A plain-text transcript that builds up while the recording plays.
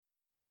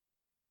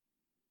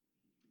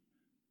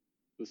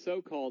The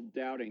so-called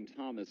Doubting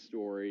Thomas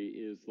story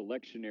is the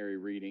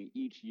lectionary reading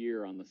each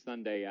year on the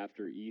Sunday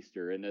after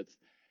Easter, and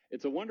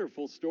it's a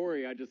wonderful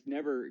story. I just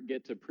never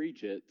get to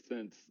preach it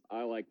since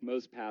I, like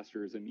most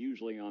pastors, am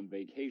usually on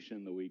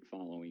vacation the week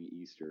following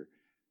Easter.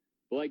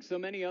 But like so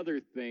many other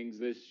things,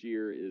 this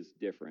year is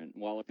different.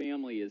 While a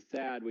family is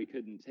sad we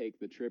couldn't take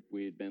the trip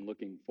we had been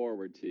looking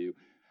forward to,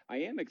 I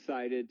am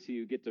excited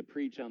to get to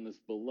preach on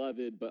this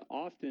beloved but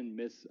often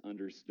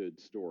misunderstood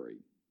story.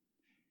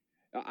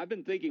 I've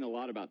been thinking a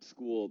lot about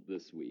school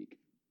this week.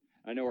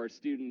 I know our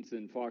students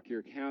in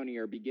Fauquier County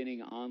are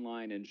beginning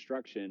online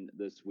instruction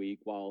this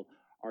week, while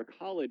our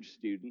college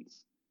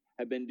students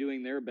have been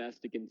doing their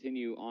best to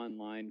continue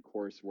online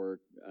coursework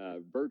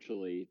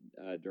virtually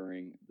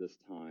during this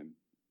time.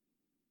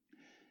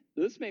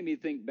 This made me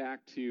think back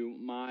to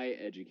my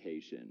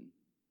education.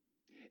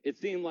 It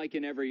seemed like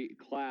in every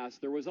class,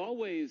 there was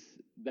always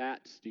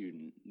that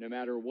student, no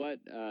matter what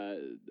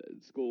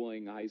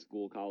schooling, high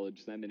school,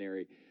 college,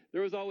 seminary,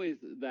 there was always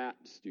that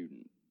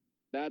student.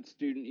 That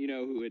student,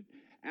 who would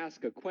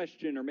ask a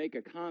question or make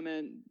a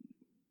comment,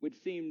 which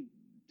seemed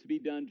to be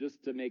done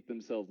just to make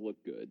themselves look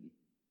good.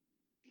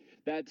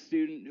 That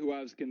student who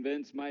I was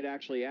convinced might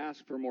actually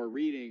ask for more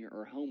reading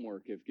or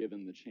homework if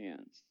given the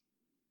chance.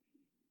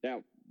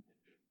 Now,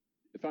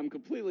 if I'm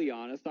completely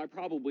honest, I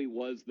probably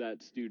was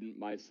that student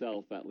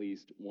myself at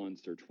least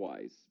once or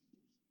twice.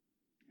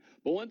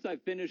 But once I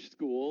finished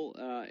school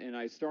and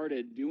I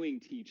started doing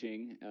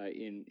teaching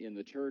in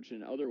the church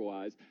and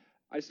otherwise,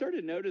 I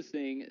started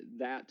noticing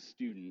that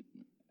student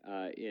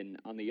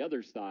on the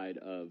other side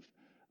of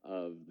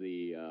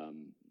the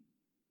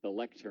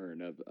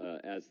lectern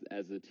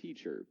as a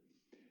teacher.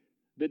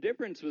 The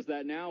difference was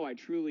that now I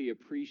truly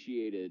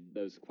appreciated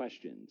those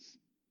questions.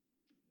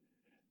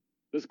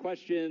 Those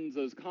questions,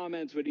 those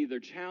comments would either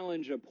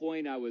challenge a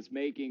point I was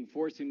making,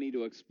 forcing me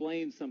to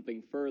explain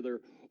something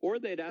further, or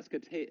they'd ask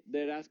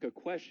a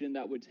question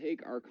that would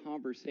take our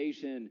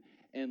conversation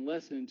and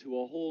lesson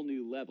to a whole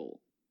new level.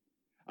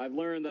 I've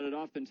learned that it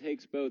often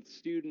takes both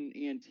student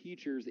and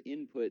teacher's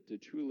input to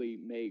truly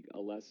make a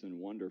lesson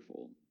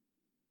wonderful.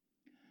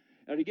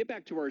 Now, to get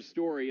back to our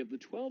story, of the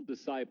 12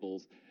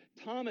 disciples,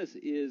 Thomas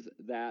is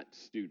that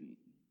student.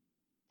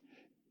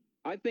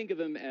 I think of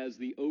him as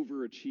the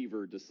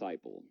overachiever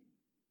disciple.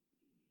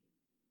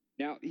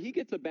 Now, he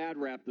gets a bad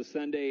rap the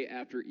Sunday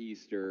after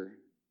Easter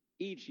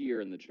each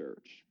year in the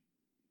church.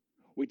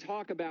 We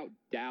talk about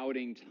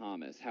doubting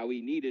Thomas, how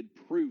he needed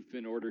proof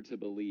in order to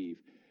believe.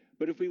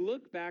 But if we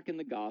look back in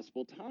the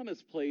gospel,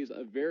 Thomas plays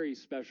a very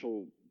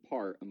special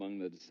part among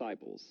the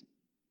disciples.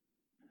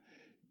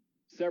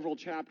 Several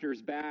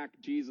chapters back,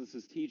 Jesus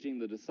is teaching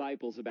the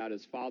disciples about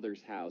his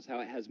Father's house, how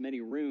it has many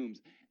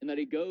rooms, and that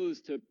he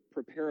goes to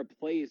prepare a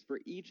place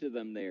for each of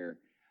them there,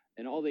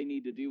 and all they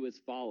need to do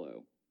is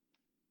follow.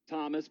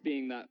 Thomas,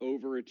 being that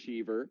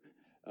overachiever,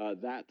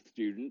 that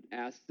student,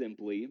 asked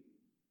simply,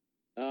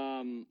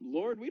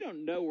 Lord, we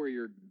don't know where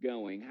you're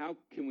going. How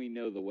can we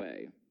know the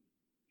way?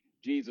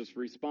 Jesus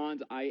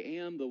responds, I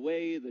am the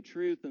way, the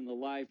truth, and the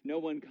life. No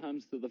one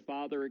comes to the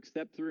Father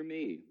except through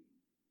me.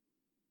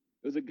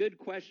 It was a good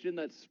question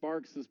that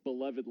sparks this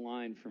beloved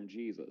line from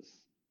Jesus,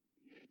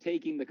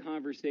 taking the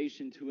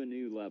conversation to a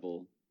new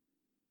level.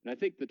 And I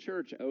think the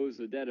church owes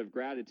a debt of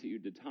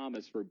gratitude to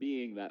Thomas for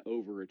being that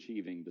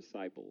overachieving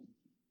disciple.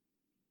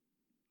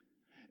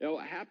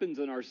 What happens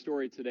in our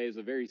story today is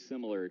a very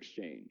similar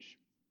exchange.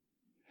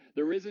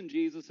 The risen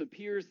Jesus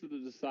appears to the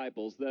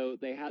disciples, though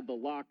they had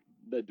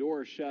the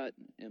door shut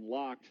and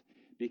locked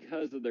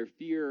because of their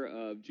fear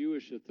of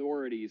Jewish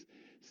authorities,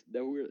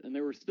 and they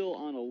were still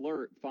on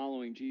alert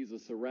following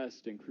Jesus'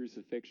 arrest and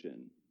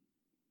crucifixion.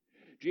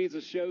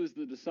 Jesus shows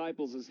the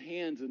disciples his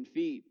hands and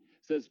feet,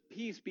 says,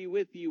 peace be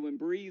with you, and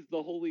breathes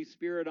the Holy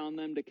Spirit on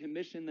them to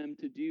commission them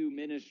to do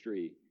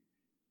ministry.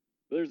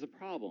 But there's a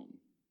problem.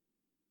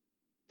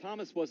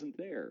 Thomas wasn't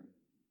there.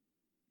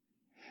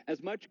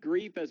 As much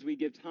grief as we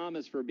give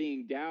Thomas for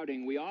being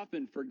doubting, we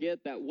often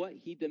forget that what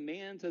he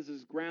demands as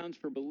his grounds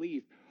for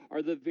belief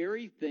are the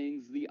very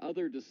things the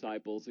other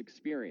disciples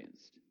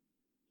experienced.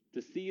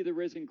 To see the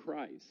risen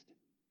Christ,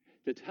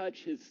 to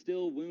touch his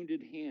still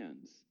wounded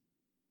hands.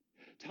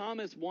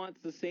 Thomas wants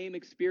the same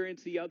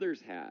experience the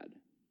others had,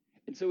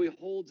 and so he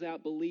holds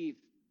out belief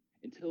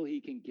until he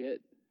can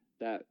get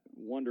that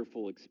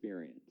wonderful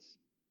experience.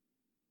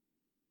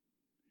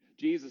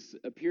 Jesus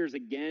appears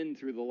again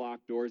through the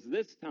locked doors,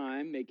 this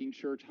time making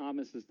sure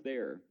Thomas is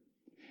there.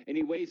 And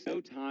he wastes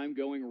no time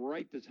going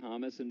right to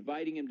Thomas,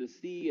 inviting him to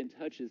see and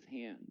touch his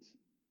hands.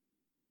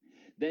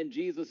 Then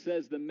Jesus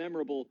says the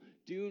memorable,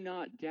 do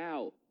not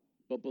doubt,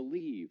 but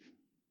believe.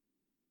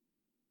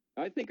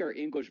 I think our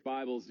English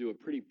Bibles do a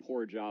pretty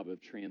poor job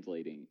of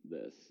translating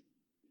this.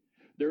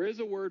 There is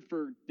a word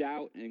for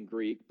doubt in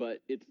Greek, but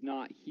it's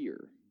not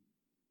here.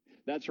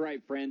 That's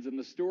right, friends. In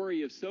the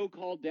story of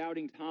so-called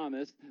doubting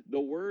Thomas,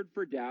 the word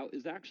for doubt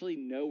is actually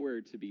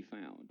nowhere to be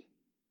found.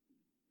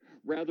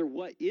 Rather,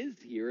 what is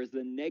here is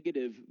the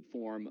negative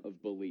form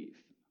of belief,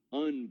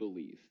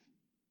 unbelief.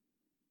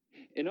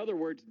 In other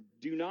words,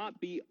 do not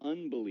be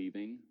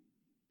unbelieving,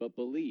 but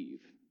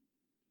believe.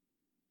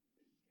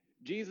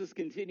 Jesus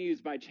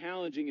continues by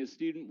challenging his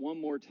student one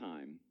more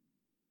time.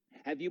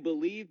 Have you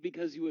believed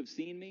because you have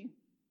seen me?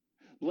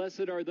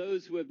 Blessed are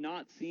those who have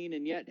not seen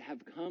and yet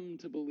have come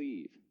to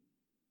believe.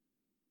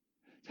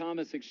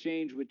 Thomas'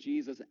 exchange with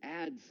Jesus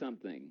adds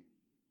something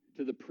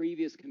to the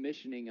previous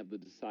commissioning of the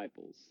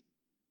disciples.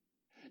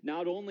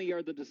 Not only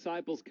are the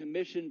disciples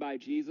commissioned by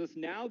Jesus,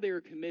 now they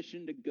are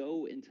commissioned to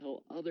go and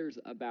tell others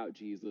about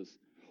Jesus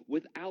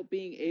without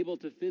being able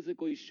to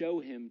physically show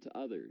him to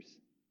others.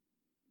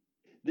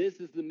 This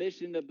is the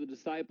mission of the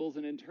disciples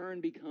and in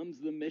turn becomes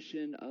the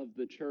mission of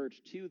the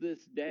church to this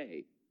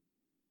day.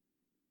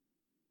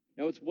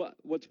 Now,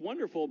 what's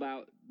wonderful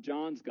about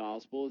John's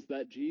gospel is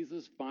that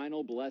Jesus'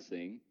 final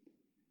blessing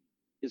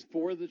is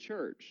for the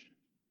church,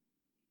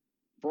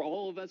 for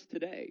all of us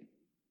today.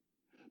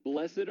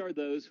 Blessed are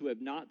those who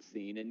have not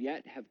seen and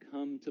yet have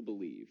come to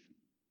believe.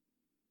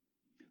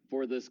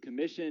 For this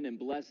commission and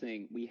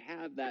blessing, we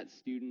have that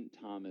student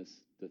Thomas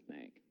to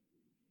thank.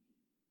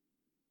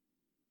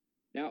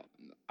 Now,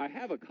 I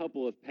have a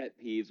couple of pet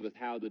peeves with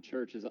how the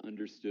church has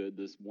understood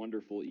this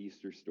wonderful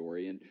Easter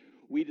story, and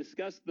we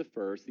discussed the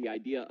first, the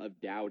idea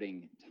of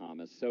doubting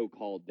Thomas,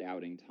 so-called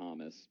doubting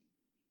Thomas.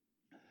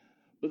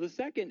 But the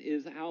second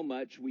is how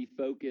much we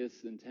focus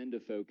and tend to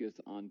focus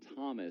on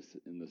Thomas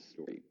in the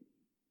story.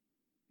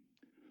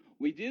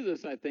 We do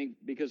this, I think,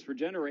 because for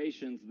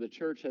generations, the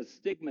church has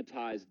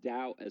stigmatized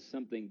doubt as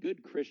something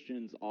good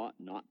Christians ought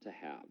not to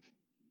have.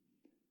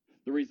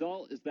 The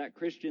result is that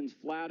Christians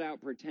flat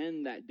out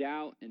pretend that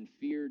doubt and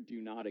fear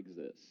do not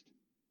exist.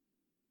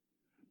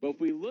 But if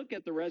we look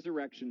at the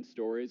resurrection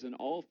stories in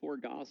all four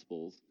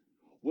Gospels,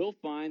 we'll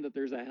find that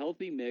there's a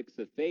healthy mix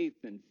of faith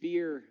and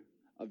fear,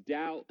 of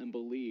doubt and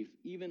belief,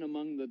 even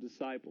among the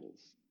disciples.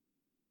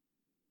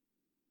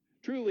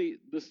 Truly,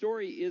 the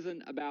story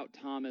isn't about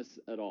Thomas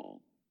at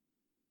all.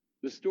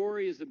 The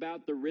story is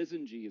about the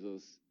risen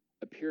Jesus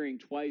appearing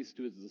twice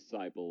to his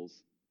disciples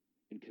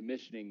and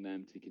commissioning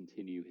them to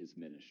continue his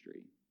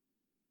ministry.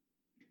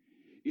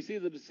 You see,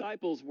 the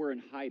disciples were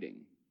in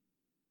hiding.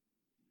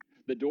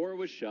 The door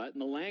was shut,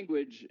 and the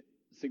language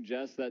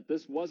suggests that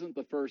this wasn't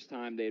the first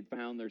time they had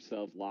found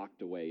themselves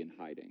locked away in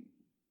hiding.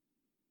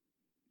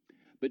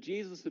 But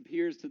Jesus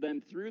appears to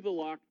them through the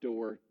locked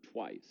door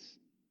twice.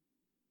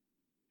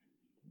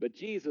 But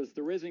Jesus,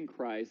 the risen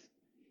Christ,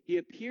 he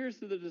appears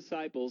to the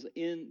disciples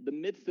in the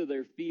midst of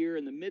their fear,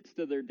 in the midst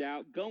of their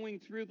doubt, going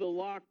through the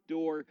locked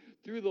door,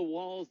 through the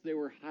walls they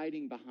were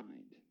hiding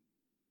behind.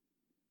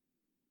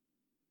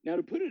 Now,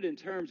 to put it in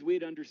terms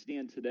we'd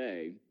understand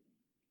today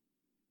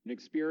and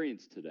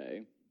experience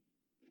today,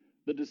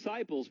 the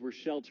disciples were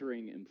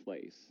sheltering in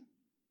place.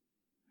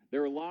 They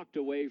were locked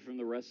away from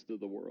the rest of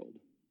the world.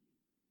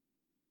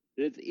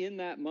 It's in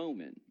that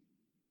moment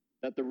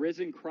that the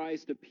risen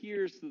Christ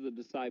appears to the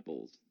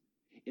disciples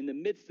in the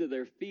midst of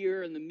their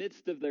fear, in the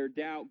midst of their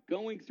doubt,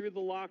 going through the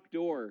locked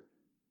door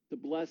to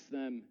bless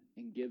them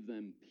and give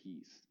them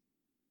peace.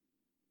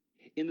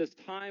 In this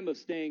time of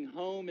staying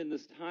home, in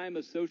this time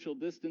of social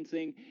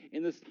distancing,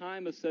 in this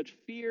time of such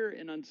fear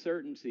and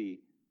uncertainty,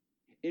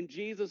 in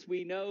Jesus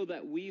we know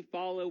that we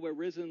follow a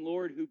risen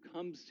Lord who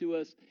comes to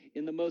us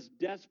in the most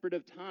desperate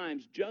of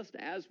times, just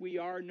as we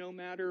are, no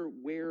matter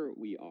where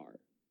we are.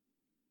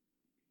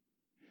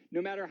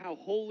 No matter how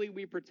holy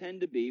we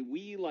pretend to be,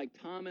 we, like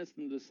Thomas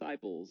and the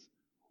disciples,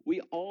 we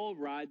all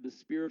ride the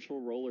spiritual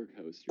roller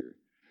coaster,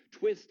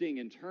 twisting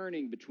and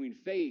turning between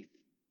faith,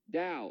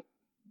 doubt,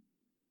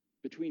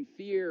 between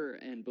fear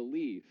and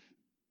belief.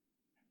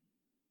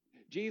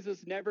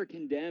 Jesus never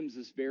condemns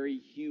this very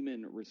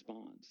human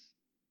response.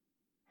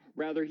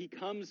 Rather, he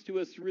comes to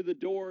us through the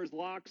doors,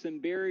 locks,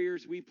 and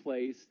barriers we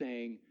place,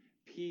 saying,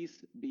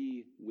 "Peace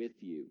be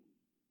with you,"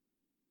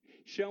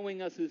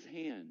 showing us his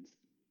hands,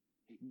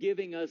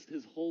 giving us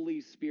his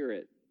Holy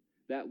Spirit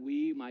that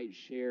we might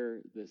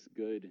share this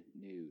good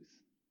news.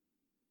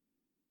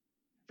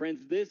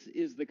 Friends, this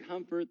is the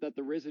comfort that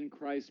the risen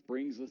Christ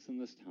brings us in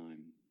this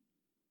time.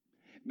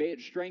 May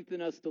it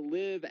strengthen us to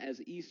live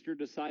as Easter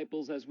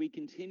disciples as we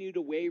continue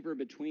to waver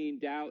between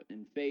doubt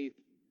and faith,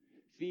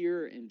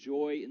 fear and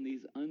joy in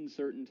these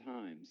uncertain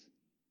times,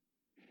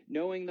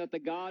 knowing that the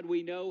God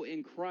we know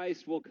in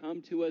Christ will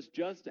come to us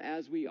just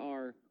as we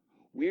are,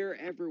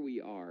 wherever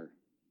we are,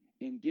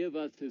 and give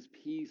us his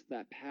peace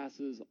that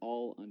passes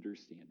all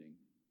understanding.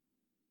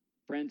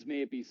 Friends,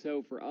 may it be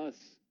so for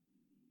us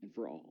and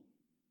for all.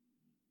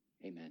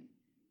 Amen.